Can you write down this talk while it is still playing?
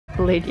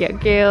Lydia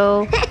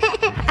Gill.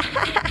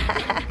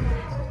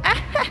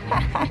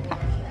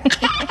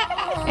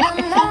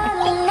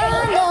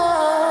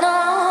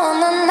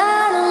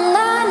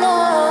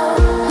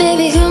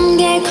 Baby, come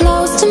get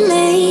close to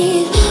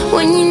me.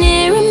 When you're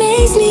near, it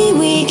makes me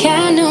weak,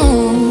 I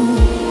know.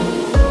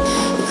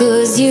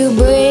 'Cause you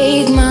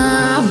break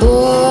my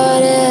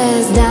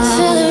borders down.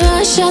 Feel the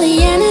rush, all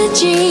the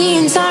energy,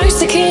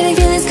 intoxicating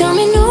feelings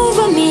coming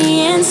over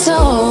me. And so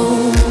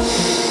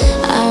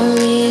I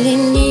really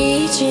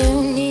need you,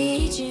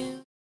 need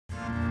you.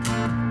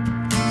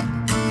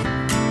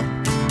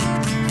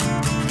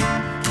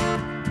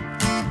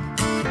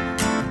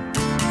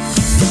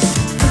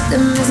 Put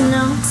them as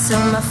notes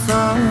on my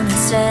phone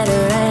instead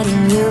of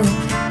writing you.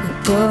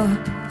 Ooh,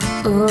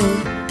 ooh.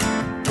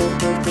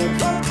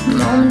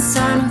 Moments I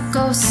know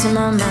ghosts in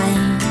my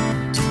mind,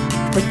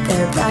 but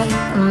they're right,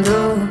 I'm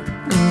blue,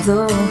 I'm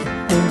blue,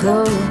 I'm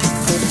blue.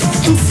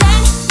 And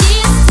 10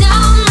 years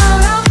down the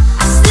road,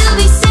 I'll still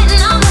be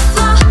sitting on the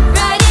floor,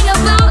 writing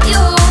about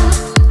you,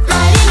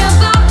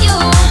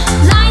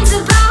 lines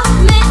about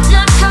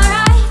midnight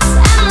Charis,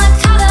 and the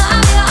color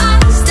of your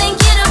eyes,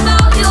 thinking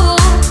about you,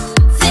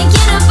 take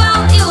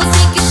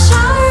a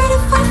shower to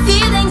find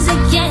feelings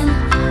again.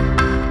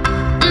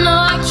 No,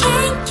 I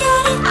can't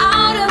get it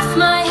out of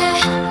my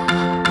head.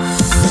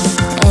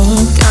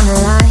 Ain't gonna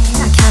lie,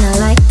 I kinda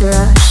like the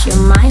rush. Your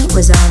mind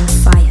was on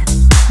fire,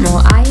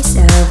 no eyes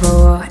ever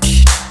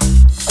watched.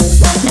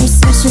 Now you're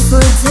searching for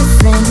a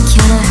different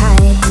kind of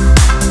high,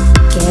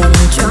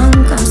 getting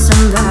drunk on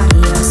somebody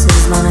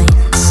else's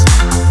lines.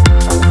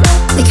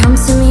 They come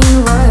to me in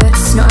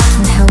words, no I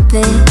can help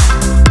it.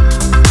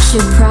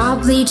 Should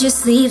probably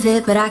just leave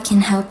it, but I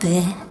can help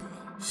it.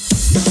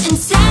 And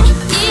 10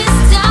 years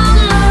down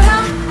the road,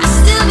 I'll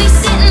still be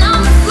sitting on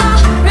the floor,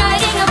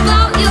 writing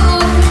about you,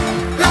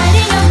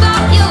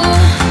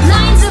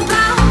 lines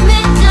about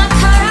midnight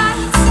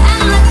Charis,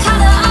 and the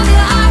color of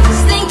your eyes,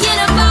 thinking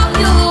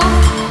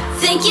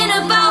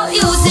about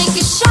you, take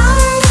a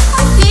shower to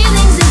find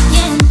feelings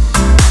again.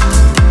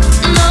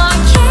 No, I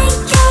can't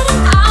get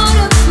it out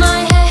of my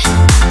head.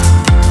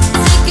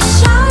 Take a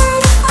shower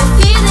to find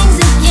feelings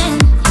again.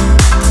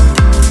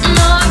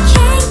 No, I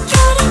can't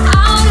get it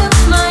out of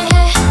my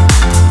head.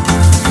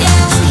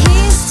 Yeah,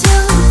 here's to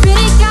the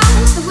pretty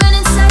guys that went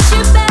inside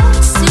your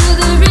beds, to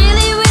the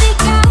really witty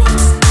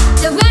guys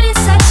that went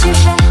inside your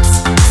heads.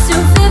 So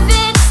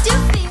vivid,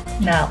 still feel.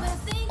 Now,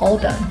 all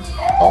done.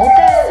 All done.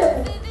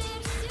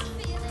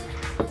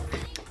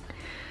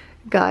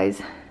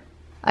 Guys,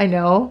 I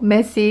know,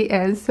 messy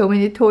and so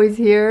many toys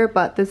here,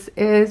 but this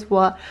is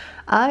what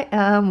I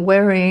am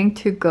wearing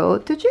to go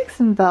to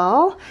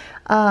Jacksonville.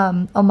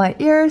 On my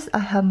ears, I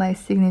have my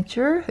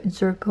signature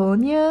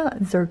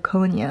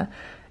zirconia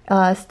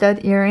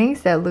stud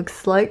earrings that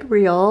looks like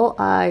real.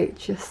 I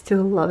just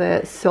still love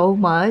it so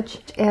much.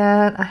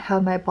 And I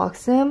have my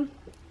Buxom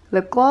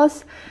lip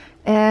gloss.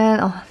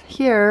 And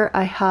here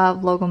I have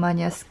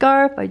Logomania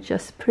scarf. I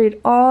just put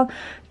it on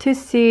to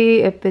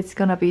see if it's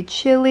gonna be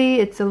chilly.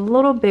 It's a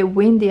little bit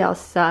windy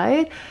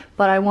outside,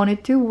 but I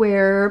wanted to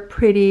wear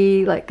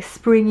pretty like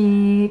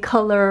springy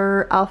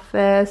color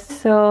outfits.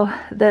 So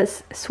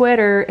this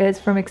sweater is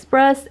from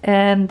Express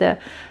and the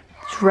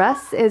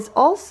dress is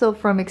also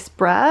from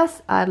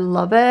Express. I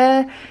love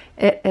it.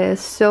 It is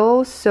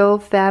so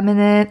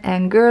feminine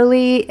and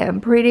girly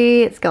and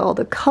pretty. It's got all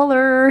the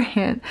color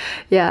and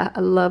yeah, I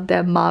love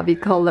that mauve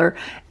color.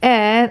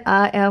 And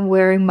I am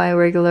wearing my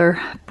regular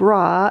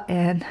bra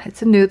and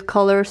it's a nude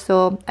color,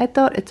 so I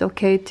thought it's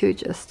okay to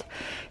just,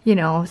 you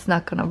know, it's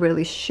not gonna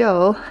really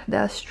show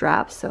that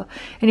strap. So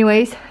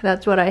anyways,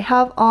 that's what I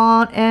have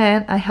on.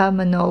 And I have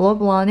Manolo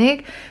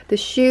Blahnik, the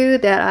shoe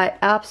that I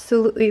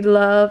absolutely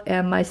love,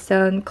 and my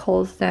son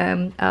calls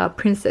them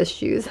princess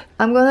shoes.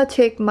 I'm gonna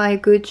take my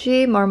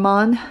Gucci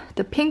Marmont,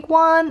 the pink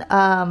one,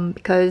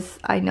 because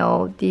I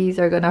know these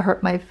are gonna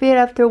hurt my feet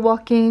after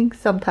walking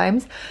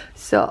sometimes.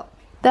 So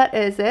that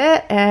is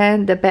it.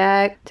 And the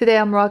bag, today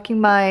I'm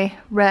rocking my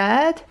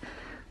red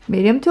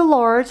medium to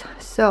large.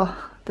 So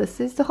this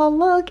is the whole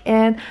look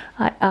and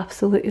I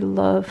absolutely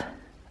love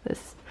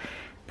this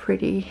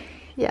pretty,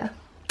 yeah,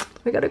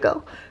 we gotta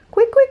go.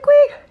 Quick,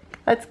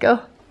 let's go.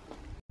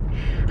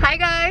 Hi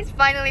guys,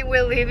 finally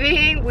we're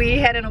leaving. We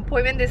had an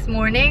appointment this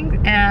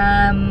morning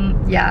and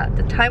yeah,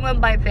 the time went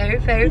by very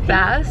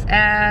fast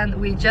and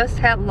we just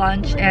had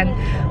lunch and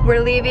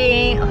we're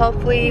leaving.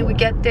 Hopefully we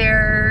get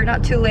there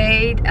not too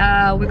late.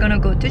 We're gonna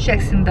go to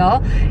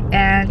Jacksonville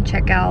and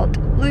check out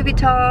Louis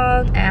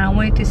Vuitton, and I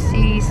wanted to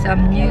see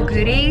some new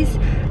goodies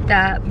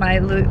that my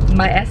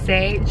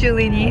SA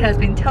Juleny has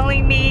been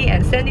telling me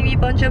and sending me a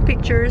bunch of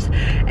pictures.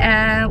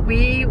 And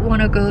we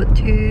want to go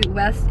to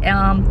West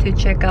Elm to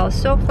check out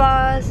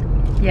sofas,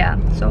 yeah,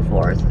 so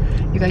forth.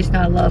 You guys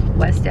know I love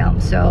West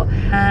Elm. So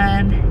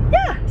and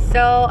yeah,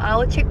 so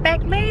I'll check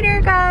back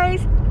later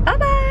guys. Bye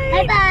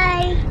bye.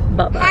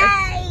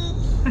 Hi.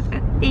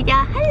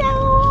 Yeah,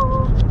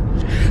 hello.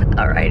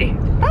 Alrighty,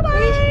 bye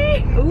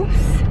bye.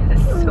 Oops,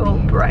 it's so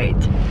bright.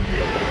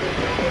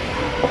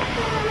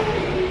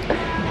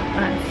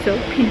 I'm so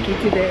pinky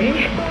today.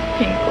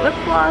 Pink lip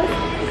gloss,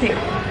 pink.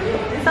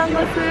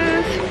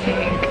 Sunglasses,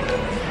 pink.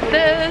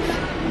 This,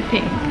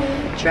 pink.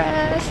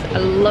 Dress, I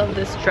love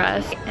this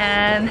dress.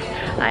 And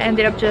I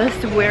ended up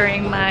just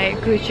wearing my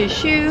Gucci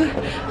shoe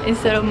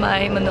instead of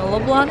my Manila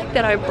blonde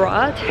that I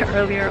brought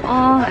earlier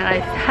on, and I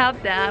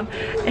have them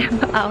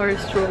in our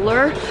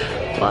stroller,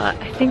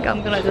 but I think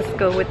I'm gonna just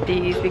go with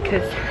these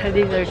because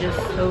these are just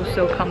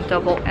so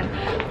comfortable. And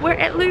we're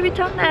at Louis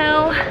Vuitton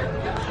now.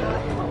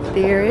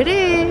 There it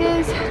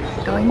is,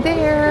 going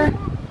there.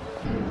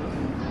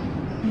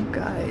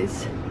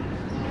 Guys,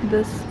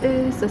 this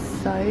is a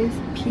size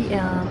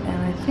PM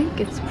and I think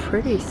it's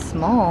pretty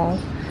small.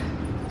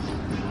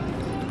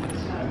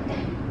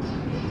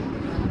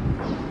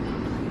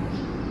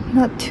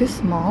 Not too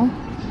small.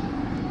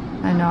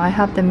 I know I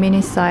have the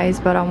mini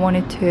size, but I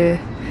wanted to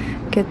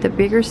get the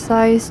bigger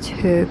size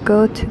to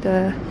go to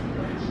the,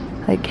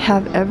 like,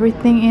 have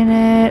everything in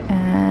it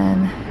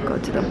and go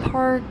to the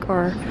park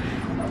or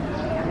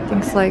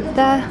things like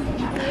that.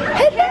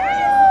 Hello!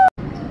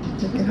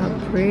 Look at how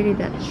pretty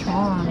that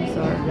charms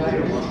are.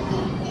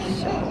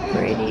 So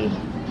pretty.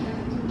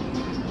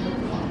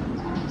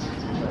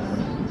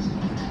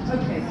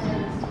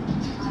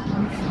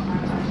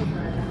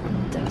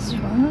 This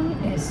one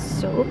is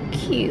so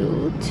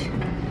cute.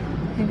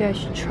 Maybe I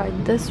should try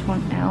this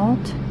one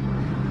out.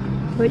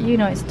 But you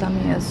know it's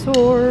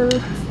demi-azure.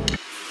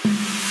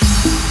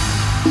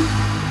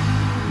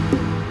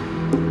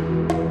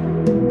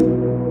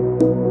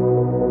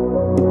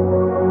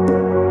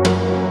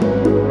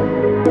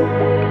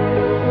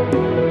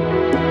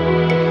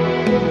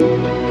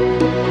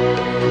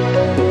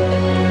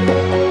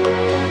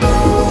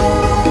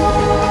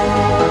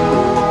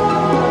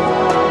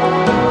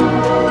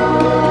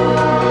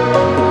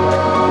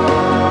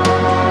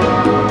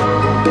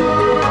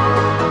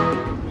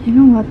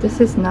 This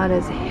is not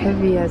as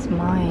heavy as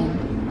mine.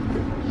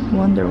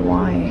 Wonder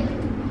why.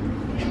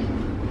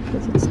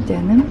 Because it's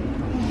denim.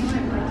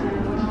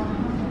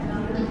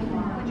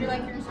 Would you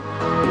like yours?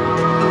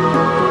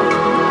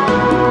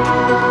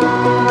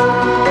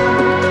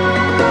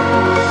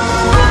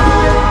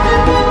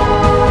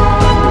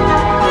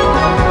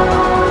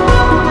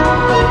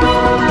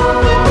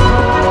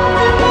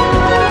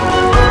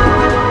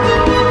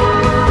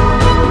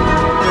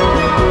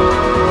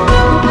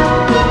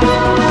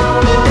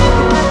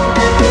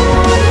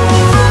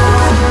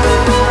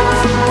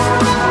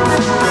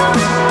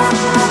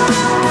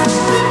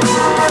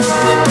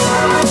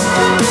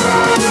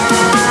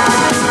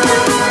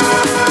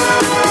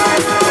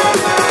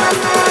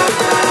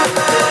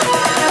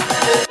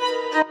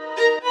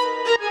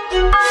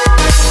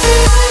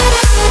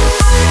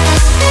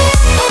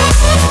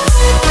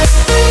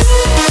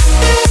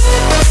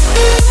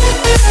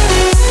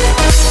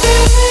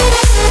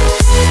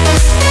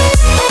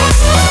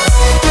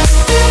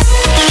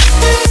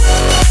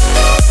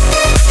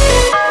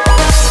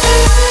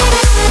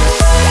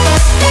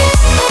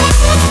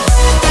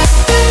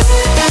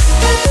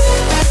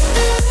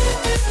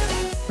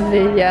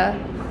 Yeah,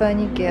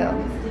 funny girl.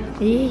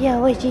 Yeah,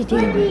 what you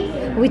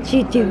doing? What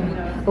you doing?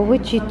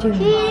 What you doing?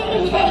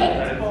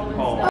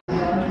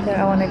 That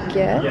I want to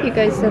get. You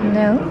guys don't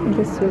know.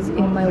 This was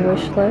in my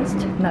wish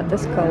list. Not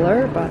this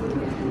color, but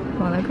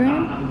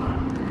monogram.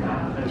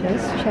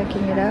 Just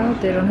checking it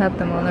out. They don't have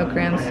the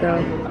monogram, so.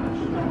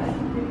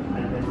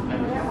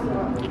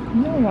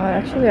 You know what?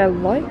 Actually, I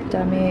like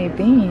Damier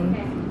Bean.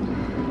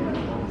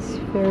 It's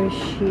very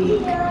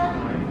chic.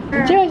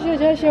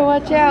 Joshua,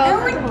 watch out. I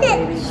want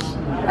this.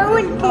 I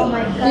want this.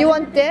 You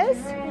want this?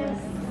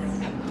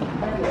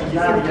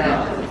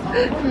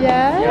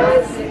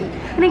 Yes.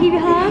 Can I give you a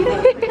hug?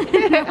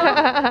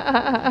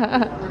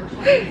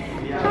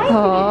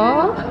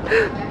 Aww.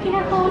 Can I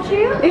hold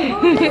you?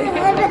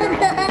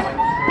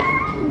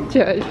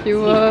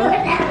 Joshua.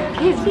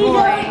 Kiss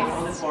boy.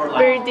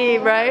 Birdie,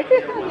 right?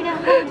 Can I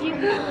hold you?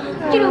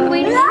 You don't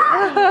wait.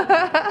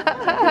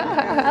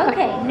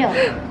 Okay, no.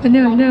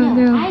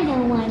 No. I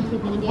don't want to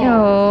be there.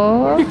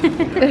 No.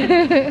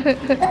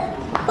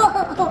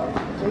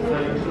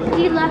 Do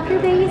you love your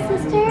baby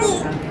sister?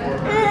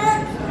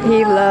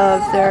 He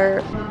loves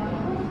her.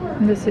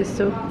 This is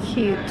so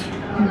cute.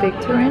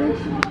 Victorine.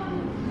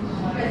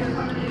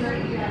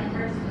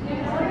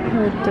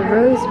 With the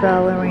rose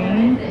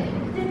ballerine.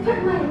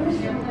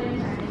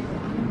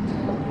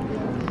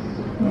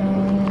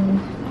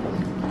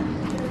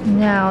 And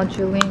now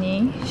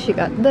Juleny, she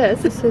got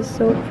this. This is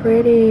so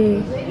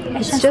pretty.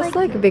 It's just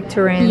like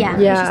Victorine. Yeah,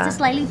 it's just a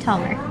slightly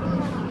taller.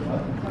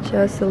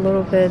 Just a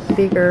little bit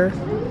bigger.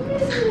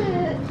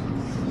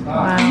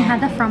 Wow. And you have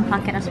the front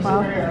pocket as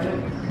well.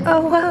 Oh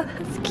wow,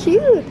 that's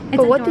cute.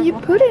 But what do you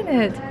put in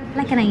it?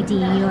 Like an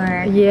ID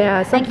or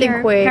Yeah, something like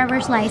your quick.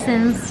 driver's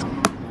license.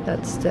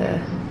 That's the.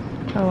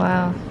 Oh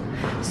wow.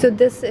 So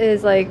this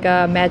is like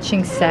a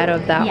matching set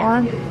of that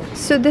one.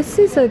 So this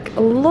is like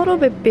a little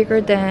bit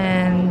bigger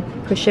than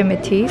Poche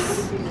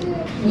Métis,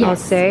 I'll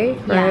say,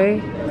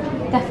 right?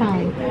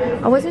 Definitely.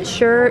 I wasn't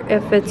sure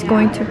if it's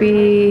going to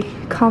be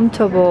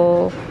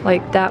comfortable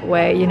like that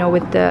way, you know,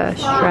 with the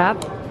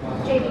strap.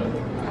 You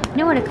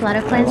know what a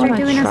clutter cleanser are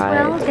wanna doing as try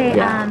well? it.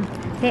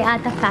 They They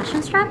add the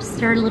fashion straps.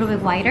 They're a little bit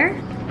wider,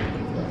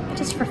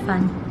 just for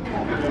fun.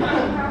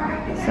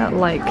 It's not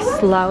like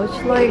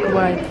slouch like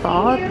what I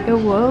thought it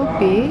will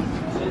be.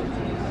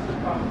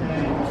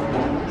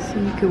 So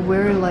you could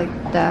wear it like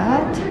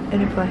that.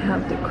 And if I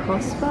have the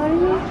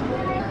crossbody,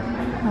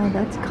 oh,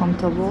 that's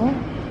comfortable.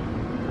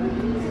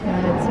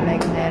 And it's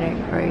magnetic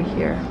right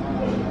here.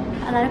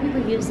 A lot of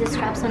people use these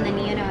straps on the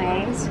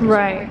neonaways.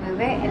 Right. Remove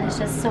it, and it's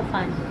just so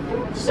fun.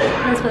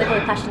 That's what they call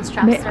the fashion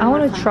straps. I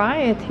want to try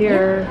it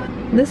here. Yeah.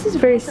 This is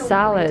very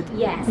solid.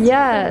 Yes.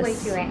 Yes. Way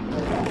through it.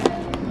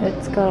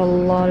 It's got a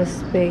lot of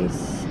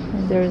space.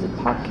 And there's a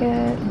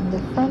pocket in the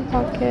front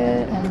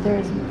pocket, and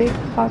there's a big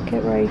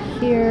pocket right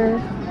here.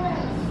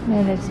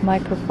 And it's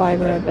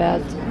microfiber, I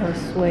bet, or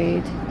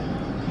suede.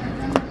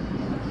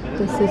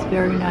 This is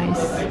very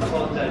nice.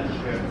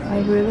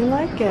 I really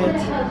like it.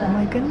 Oh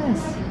my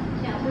goodness.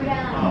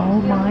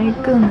 Oh my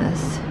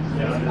goodness.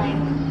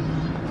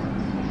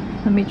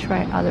 Let me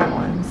try other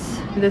ones.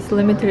 This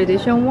limited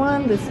edition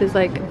one, this is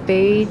like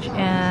beige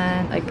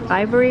and like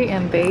ivory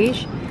and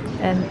beige,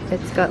 and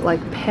it's got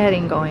like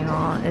padding going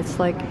on. It's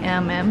like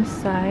MM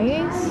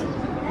size.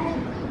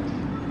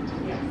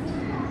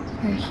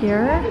 Right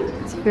here,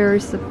 it's very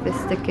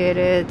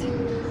sophisticated.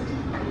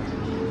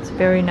 It's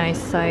very nice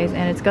size,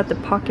 and it's got the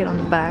pocket on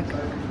the back.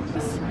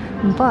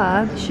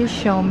 But she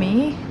showed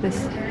me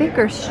this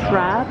thicker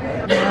strap,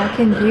 and I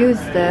can use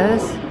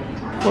this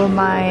for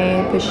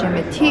my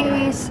pajama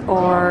tees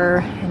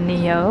or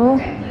Noe.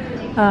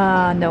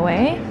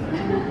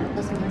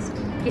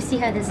 You see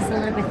how this is a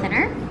little bit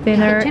thinner?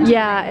 Thinner,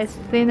 yeah, it's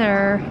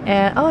thinner,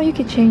 and oh, you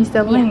can change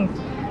the length.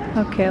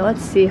 Okay,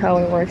 let's see how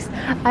it works.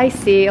 I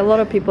see a lot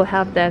of people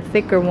have that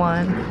thicker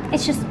one.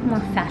 It's just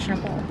more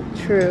fashionable.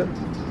 True.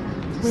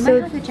 We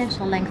might have to change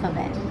the length of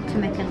it to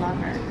make it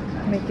longer.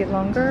 Make it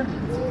longer?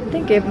 I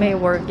think it may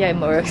work. Yeah, it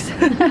works.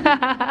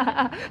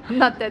 I'm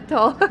not that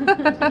tall.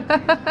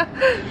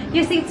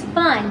 You see, it's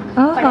fun,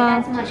 but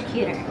that's much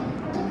cuter.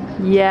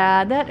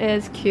 Yeah, that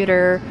is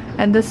cuter.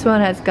 And this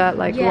one has got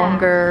like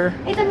longer.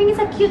 I mean, it's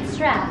a cute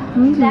strap.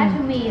 That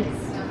to me is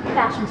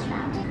fashion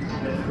strap.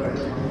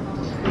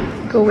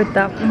 Go with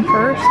that one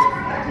first.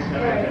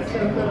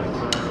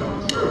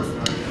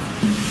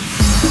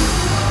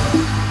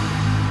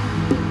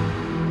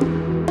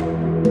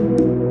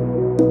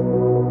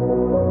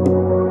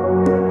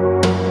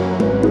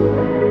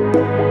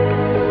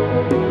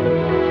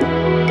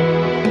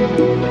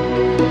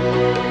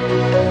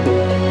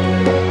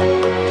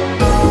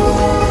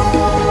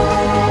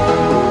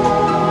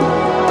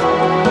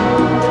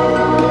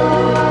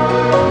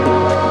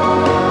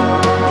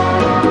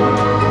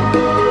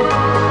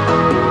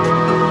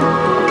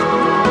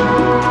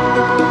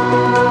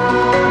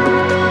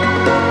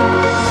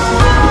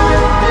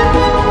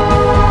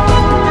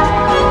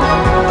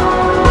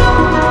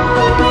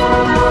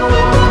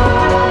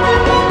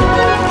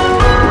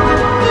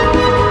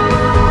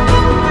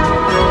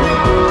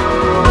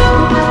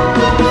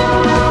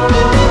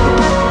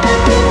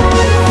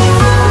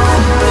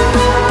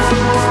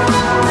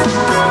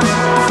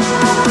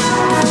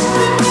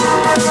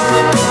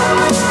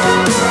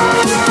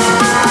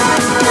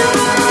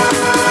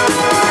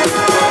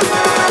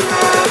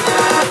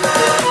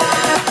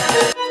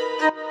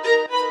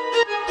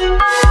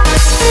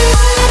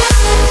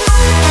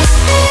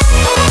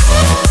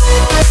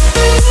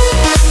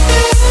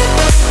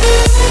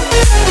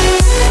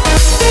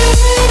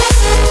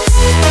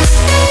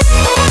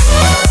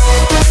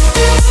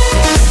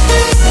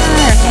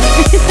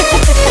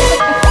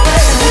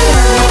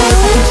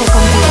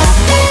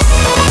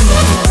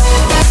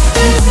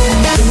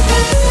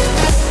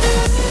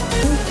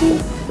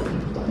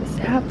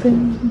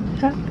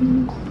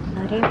 Happen.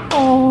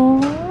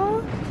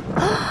 Oh,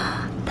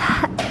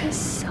 that is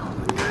so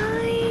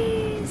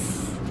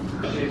nice.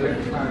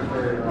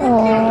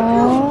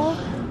 Oh,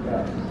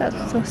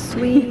 that's so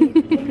sweet.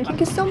 Thank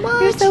you so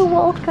much. You're so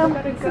welcome.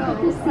 Gotta go. So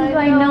good to see you.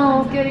 I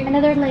know.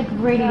 Another like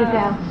ready to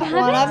go.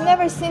 Well, I've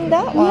never seen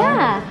that one.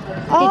 Yeah.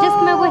 They just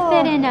come out with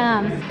it in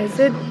Is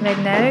it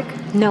magnetic?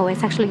 No,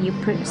 it's actually you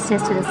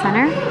persist to the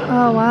center.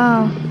 Oh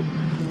wow.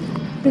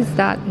 What is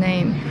that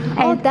name?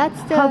 Oh, that's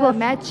the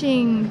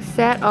matching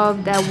set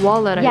of that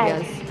wallet, I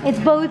guess. It's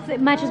both. It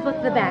matches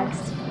both the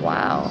bags.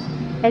 Wow.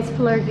 It's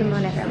Fleur the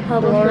monogram.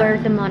 Fleur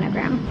the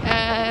monogram.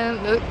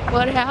 And look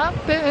what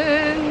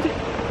happened.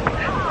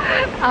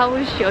 I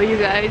will show you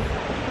guys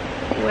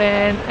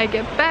when I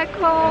get back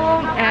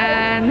home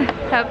and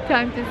have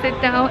time to sit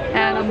down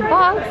and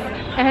unbox.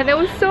 And it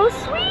was so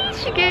sweet.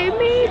 She gave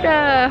me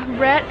the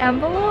red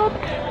envelope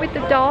with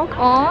the dog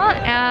on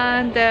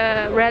and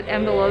the red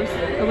envelopes.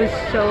 It was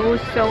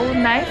so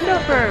nice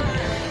of her.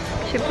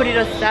 She put it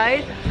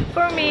aside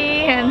for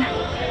me and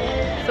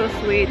so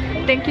sweet.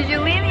 Thank you,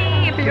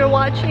 Juleny, if you're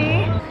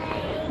watching.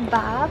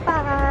 Bye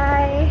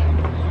bye.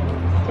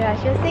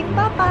 Just saying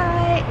bye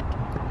bye.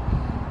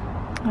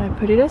 I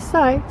put it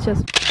aside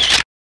just.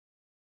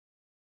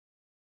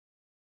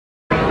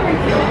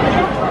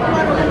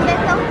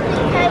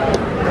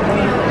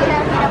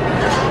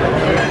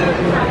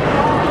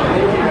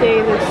 They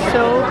look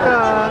so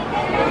good.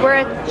 We're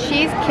at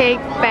Cheese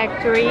cheesecake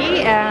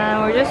factory,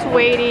 and we're just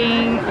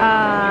waiting.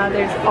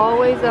 There's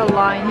always a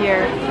line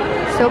here,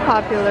 so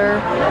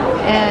popular.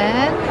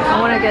 And I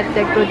want to get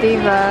the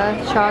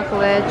Godiva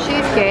chocolate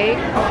cheesecake.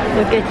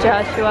 Look at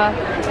Joshua.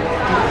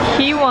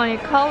 He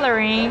wanted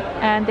coloring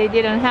and they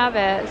didn't have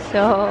it,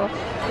 so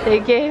they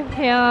gave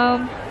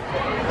him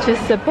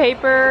just a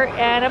paper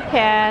and a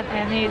pen,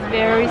 and he's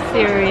very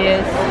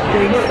serious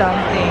doing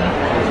something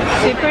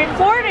super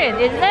important,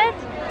 isn't it?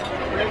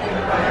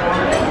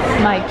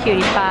 My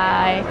cutie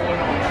pie.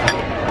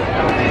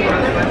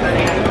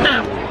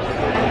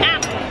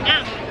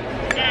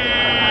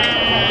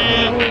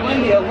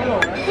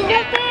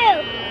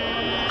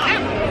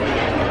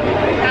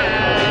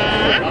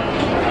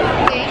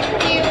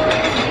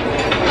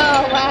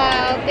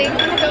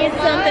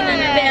 Something in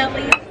the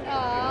belly.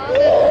 Oh,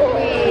 that's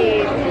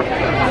sweet.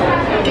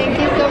 Thank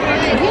you so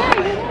much.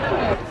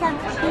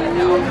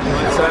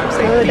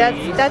 Oh,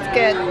 that's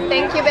good.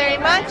 Thank you very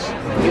much.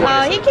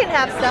 He can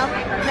have some.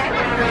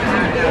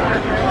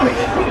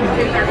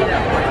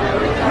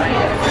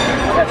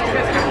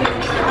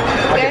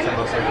 Okay.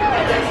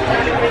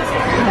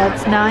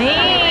 That's nice.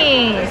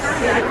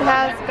 It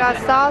has got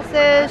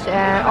sausage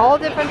and all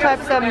different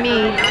types of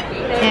meat.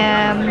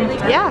 And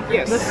yeah,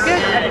 looks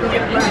good.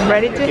 I'm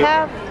ready to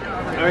have.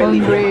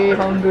 Hungry.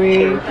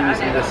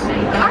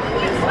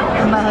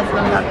 My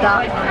husband got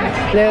that one.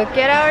 Look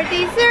at our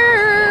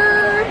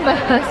dessert. My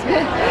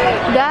husband.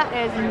 That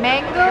is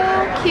mango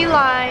key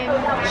lime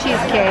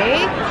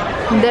cheesecake.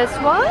 This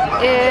one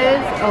is,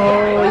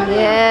 oh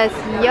yes,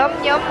 yum.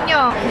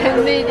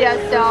 Lydia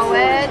saw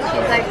it.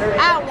 She's like,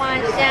 I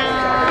want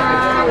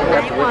some.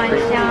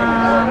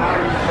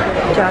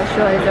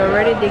 Joshua is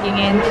already digging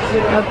in.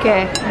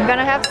 Okay, I'm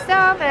gonna have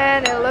some,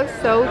 and it looks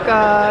so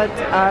good.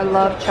 I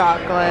love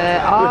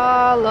chocolate.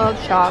 I love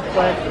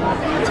chocolate.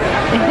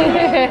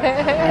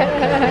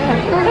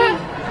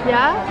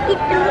 Yeah?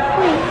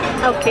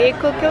 Okay,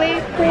 cookie.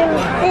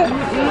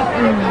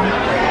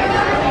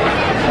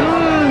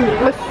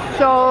 It's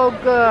so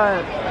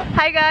good.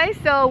 Hi guys,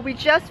 so we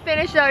just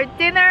finished our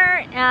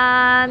dinner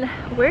and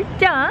we're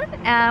done,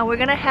 and we're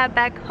gonna head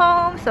back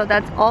home, so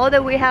that's all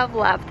that we have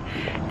left.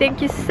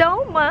 Thank you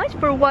so much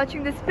for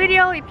watching this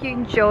video. If you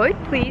enjoyed,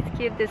 please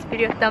give this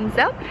video a thumbs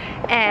up,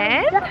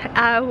 and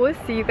I will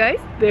see you guys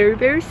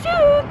very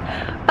soon.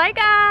 Bye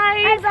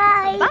guys.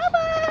 Bye bye.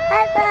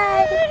 Bye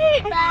bye.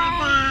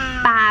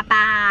 Bye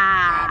bye.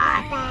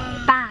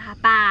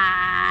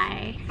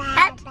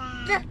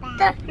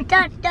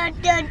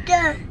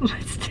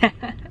 What's that?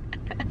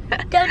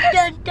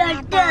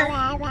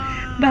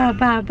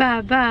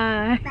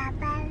 Bye.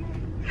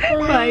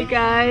 Bye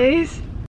guys.